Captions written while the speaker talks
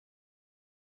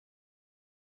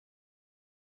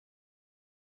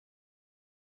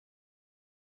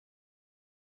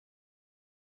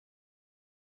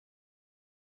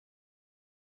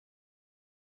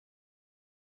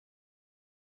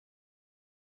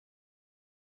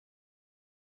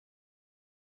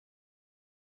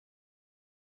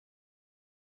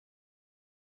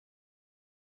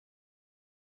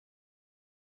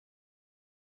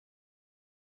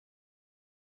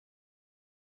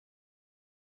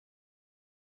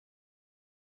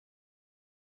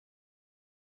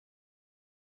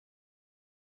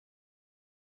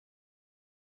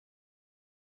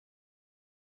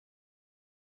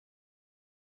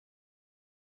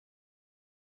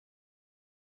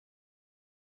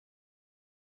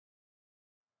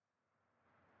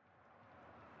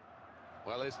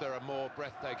Well, is there a more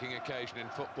breathtaking occasion in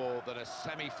football than a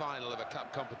semi-final of a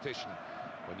cup competition,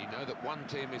 when you know that one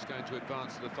team is going to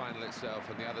advance to the final itself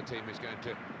and the other team is going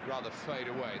to rather fade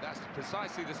away? That's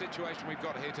precisely the situation we've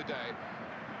got here today.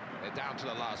 They're down to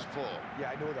the last four.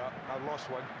 Yeah, I know that. I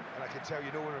lost one, and I can tell you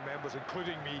no one remembers,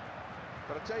 including me.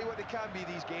 But I'll tell you what, they can be,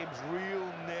 these games, real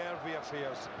nervy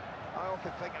affairs. I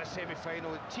often think in a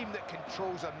semi-final, the team that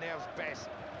controls their nerves best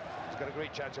has got a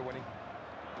great chance of winning.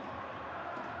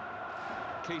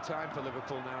 Key time for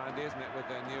Liverpool now, Andy, isn't it, with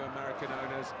their new American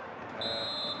owners?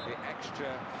 The extra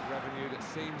revenue that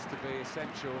seems to be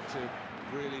essential to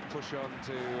really push on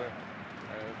to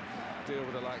deal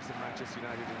with the likes of Manchester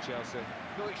United and Chelsea.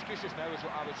 No excuses now is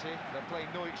what I would say. They're playing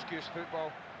no excuse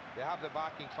football. They have the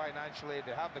backing financially,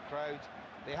 they have the crowd,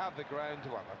 they have the ground.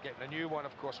 Well, they're getting a new one,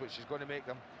 of course, which is going to make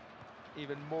them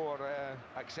even more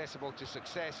accessible to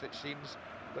success, it seems.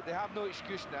 But they have no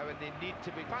excuse now, and they need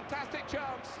to be... Fantastic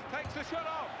chance, takes the shot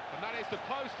off, and that is the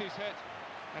post he's hit,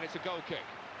 and it's a goal kick.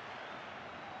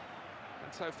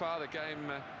 And so far the game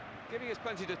giving us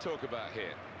plenty to talk about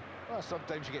here. Well,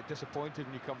 sometimes you get disappointed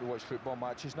when you come to watch football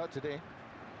matches, not today.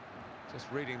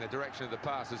 Just reading the direction of the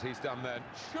pass as he's done then.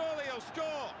 Surely he'll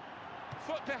score!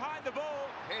 Foot behind the ball,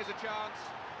 here's a chance,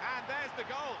 and there's the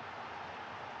goal.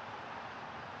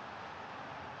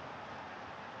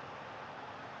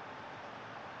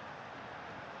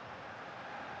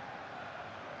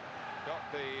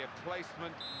 Got the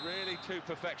placement really to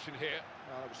perfection here.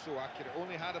 Well, it was so accurate.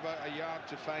 Only had about a yard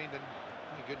to find, and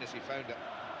my goodness, he found it.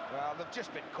 Well, they've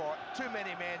just been caught. Too many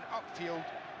men upfield.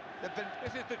 They've been...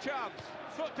 This is the chance.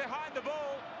 Foot behind the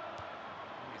ball.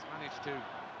 He's managed to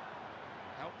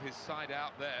help his side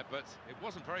out there, but it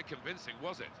wasn't very convincing,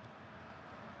 was it?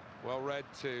 Well read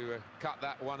to cut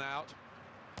that one out.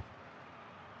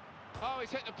 Oh, he's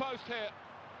hit the post here.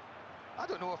 I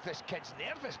don't know if this kid's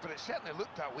nervous, but it certainly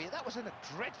looked that way. That was a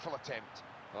dreadful attempt.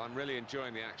 Well, I'm really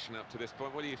enjoying the action up to this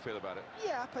point. What do you feel about it?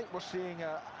 Yeah, I think we're seeing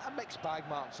a mixed bag,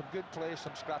 Martin. Some good play,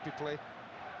 some scrappy play.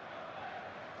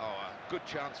 Oh, a good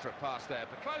chance for a pass there,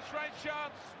 but close range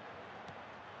chance.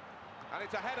 And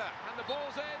it's a header, and the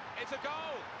ball's in. It's a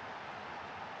goal.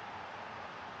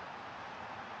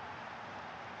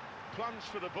 Plunged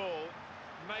for the ball,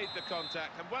 made the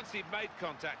contact, and once he'd made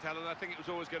contact, Alan, I think it was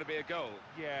always going to be a goal.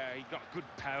 Yeah, he got good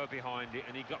power behind it,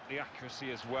 and he got the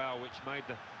accuracy as well, which made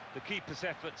the keeper's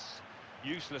efforts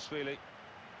useless, really.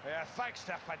 Yeah, thanks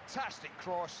to a fantastic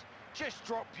cross. Just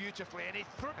dropped beautifully, and he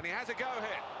threw... And he has a go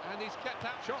here, and he's kept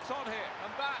that shots on here,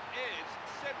 and that is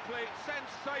simply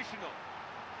sensational.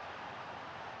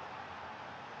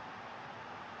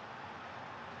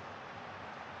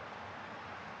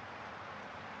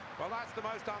 Well, that's the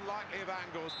most unlikely of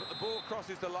angles, but the ball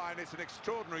crosses the line. It's an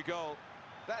extraordinary goal.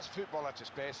 That's football at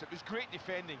its best. It was great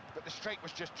defending, but the strike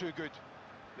was just too good.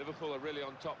 Liverpool are really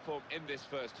on top form in this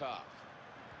first half.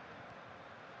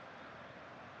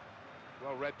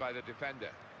 Well read by the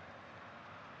defender.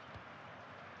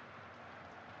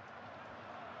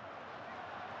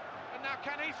 And now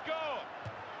can he score?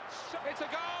 It's a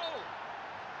goal!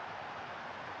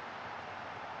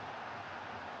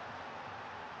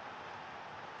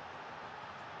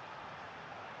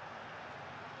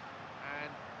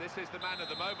 And this is the man of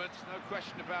the moment, no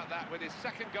question about that, with his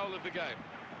second goal of the game.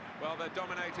 Well, they're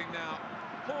dominating now,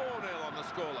 4-0 on the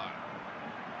scoreline.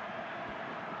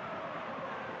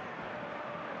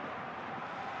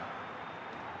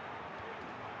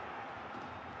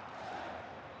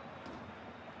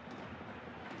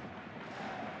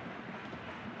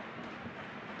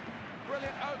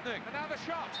 Brilliant opening, and now the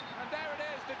shot, and there it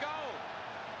is, the goal.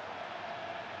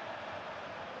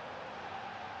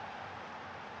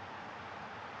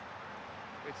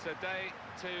 It's a day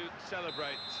to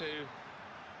celebrate, to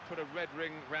put a red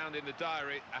ring round in the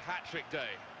diary, a hat-trick day.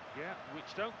 Yeah,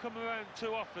 which don't come around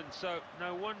too often, so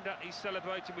no wonder he's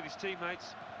celebrating with his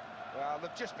teammates. Well,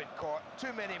 they've just been caught.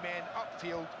 Too many men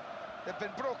upfield. They've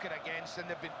been broken against and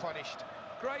they've been punished.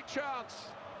 Great chance.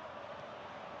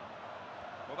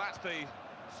 Well, that's the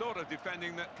sort of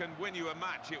defending that can win you a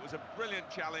match. It was a brilliant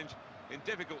challenge in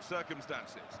difficult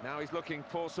circumstances. Now he's looking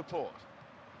for support.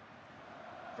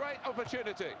 Great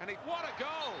opportunity, and what a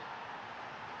goal!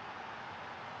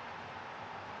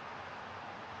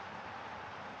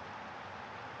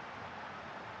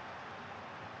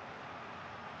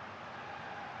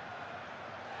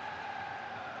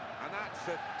 And that's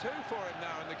a 2 for him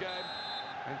now in the game.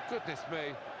 And goodness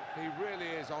me, he really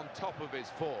is on top of his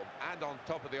form and on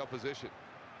top of the opposition.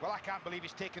 Well, I can't believe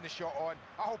he's taken the shot on.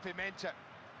 I hope he meant it.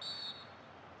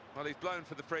 Well, he's blown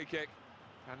for the free kick,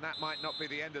 and that might not be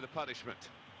the end of the punishment.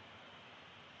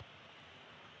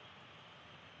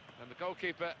 And the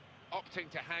goalkeeper opting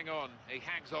to hang on. He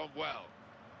hangs on well.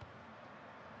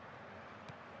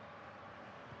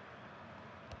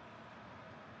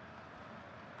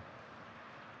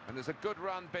 And there's a good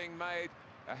run being made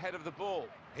ahead of the ball.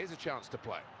 Here's a chance to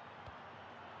play.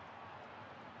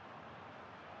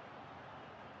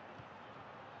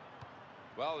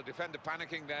 Well, the defender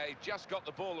panicking there, he just got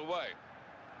the ball away.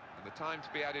 And the time to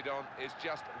be added on is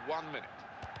just 1 minute.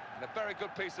 And a very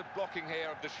good piece of blocking here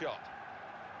of the shot.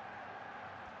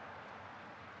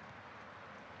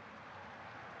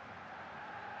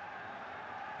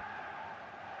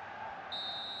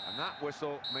 And that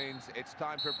whistle means it's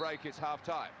time for a break, it's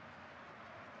half-time.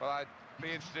 Well, I'd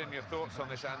be interested in your thoughts on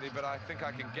this, Andy, but I think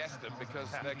I can guess them because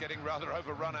they're getting rather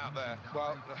overrun out there.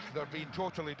 Well, they're being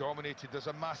totally dominated. There's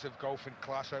a massive golfing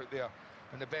class out there,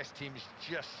 and the best team's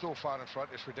just so far in front,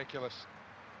 it's ridiculous.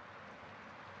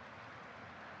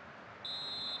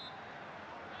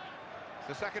 It's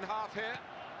the second half here,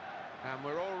 and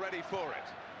we're all ready for it.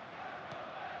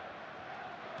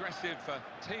 Aggressive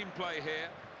team play here,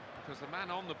 because the man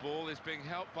on the ball is being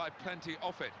helped by plenty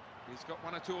off it. He's got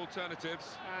one or two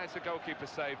alternatives. It's a goalkeeper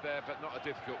save there, but not a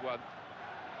difficult one.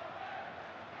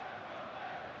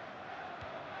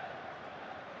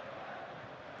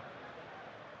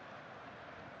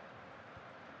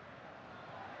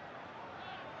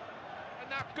 And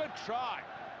now, good try.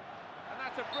 And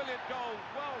that's a brilliant goal,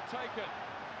 well taken.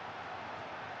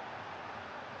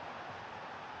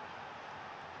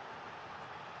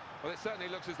 Well, it certainly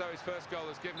looks as though his first goal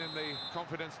has given him the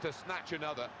confidence to snatch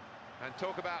another. And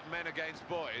talk about men against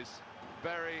boys,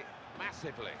 very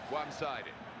massively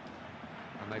one-sided.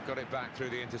 And they've got it back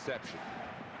through the interception.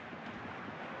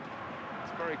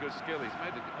 It's very good skill. He's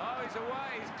made it. Oh, he's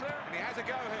away, he's clear. And he has a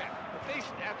go here. A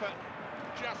decent effort,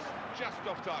 just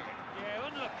off target. Yeah,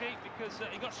 unlucky because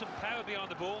he got some power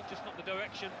behind the ball, just not the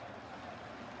direction.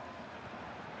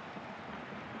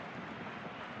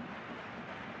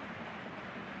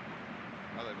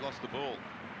 Well, they've lost the ball.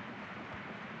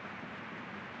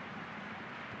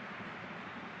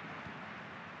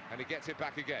 And he gets it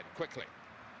back again, quickly.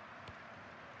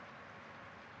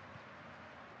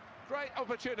 Great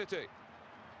opportunity.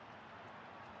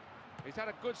 He's had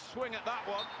a good swing at that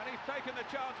one, and he's taken the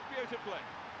chance beautifully.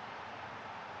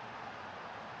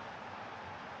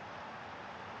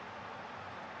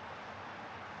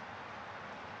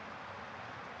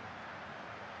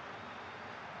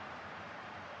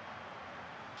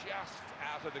 Just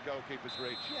out of the goalkeeper's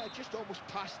reach. Yeah, just almost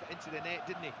passed it into the net,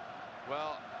 didn't he?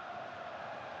 Well,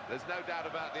 there's no doubt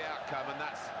about the outcome, and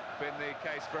that's been the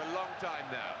case for a long time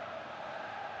now.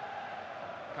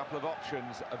 A couple of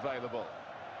options available.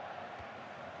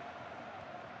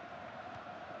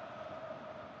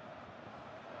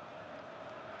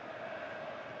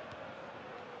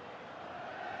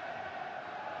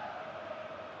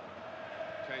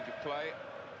 Change of play.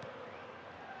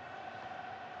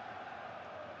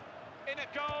 In a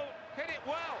goal, hit it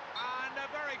well, and a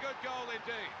very good goal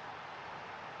indeed.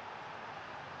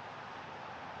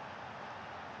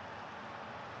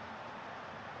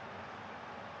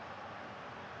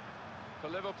 For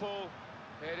Liverpool,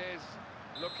 it is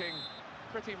looking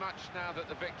pretty much now that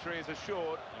the victory is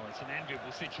assured. Oh, it's an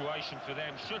enviable situation for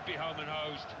them, should be home and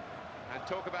hosed. And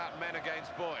talk about men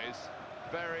against boys,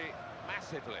 very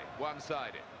massively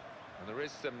one-sided. And there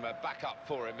is some backup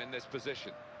for him in this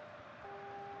position.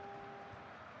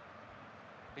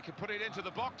 He can put it into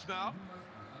the box now.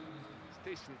 It's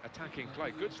decent attacking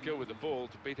play, good skill with the ball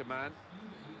to beat a man.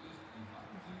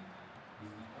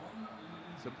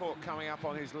 Support coming up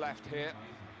on his left here.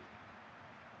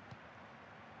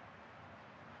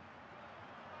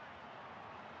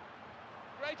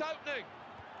 Great opening.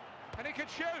 And he can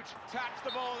shoot. Taps the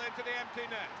ball into the empty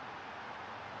net.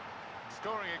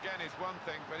 Scoring again is one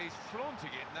thing, but he's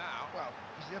flaunting it now. Well,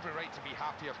 he's every right to be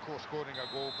happy, of course, scoring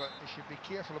a goal, but he should be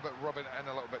careful about rubbing it in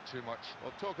a little bit too much.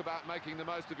 Well, talk about making the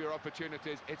most of your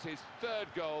opportunities. It's his third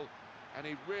goal, and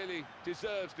he really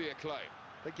deserves the acclaim.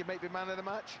 Think he might be man of the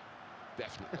match?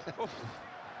 Definitely.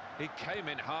 He came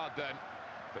in hard then.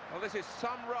 But, well, this is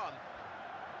some run.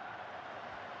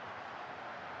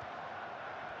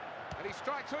 And he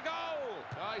strikes a goal!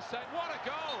 I say, what a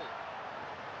goal!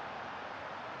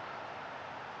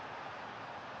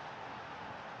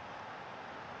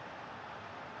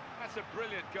 That's a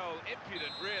brilliant goal,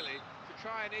 impudent really, to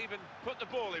try and even put the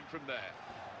ball in from there.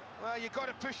 Well, you've got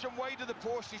to push him wide of the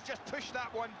post. He's just pushed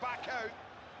that one back out.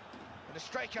 And the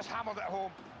striker's hammered it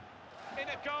home. In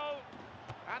a goal,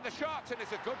 and the shot, and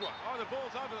it's a good one. Oh, the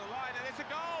ball's over the line, and it's a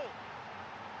goal!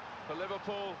 For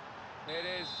Liverpool, it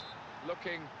is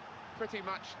looking pretty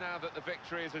much now that the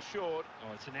victory is assured.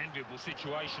 Oh, it's an enviable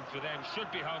situation for them,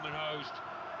 should be home and hosed.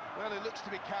 Well, he looks to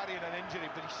be carrying an injury,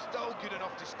 but he's still good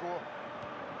enough to score.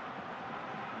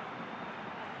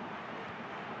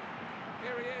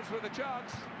 Here he is with a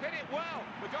chance. Hit it well.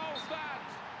 The goal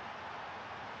stands.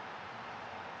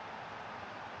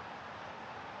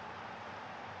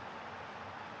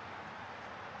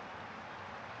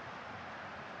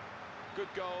 Good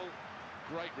goal,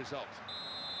 great result.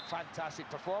 Fantastic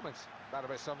performance. That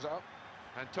about sums it up.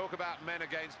 And talk about men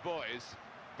against boys,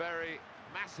 very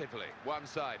massively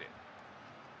one-sided.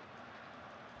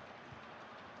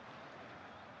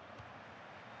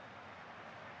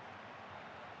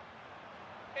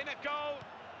 In a goal,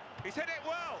 he's hit it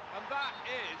well, and that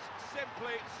is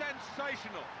simply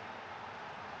sensational.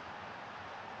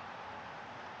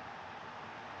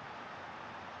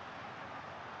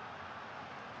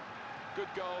 Good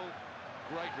goal,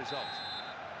 great result.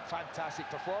 Fantastic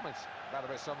performance. That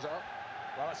about sums it up.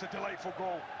 Well, it's a delightful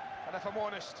goal. And if I'm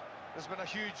honest, there's been a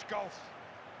huge gulf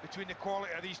between the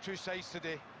quality of these two sides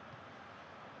today.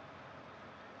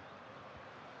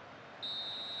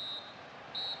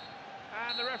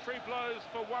 And the referee blows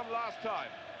for one last time.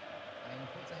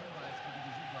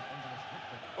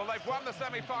 Well, they've won the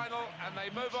semi-final and they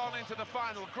move on into the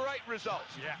final. Great result.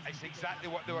 Yeah, it's exactly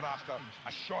what they were after.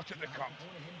 A shot at the cup.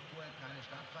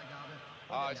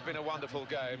 Oh, it's been a wonderful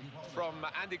game. From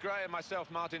Andy Gray and myself,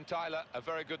 Martin Tyler, a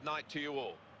very good night to you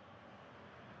all.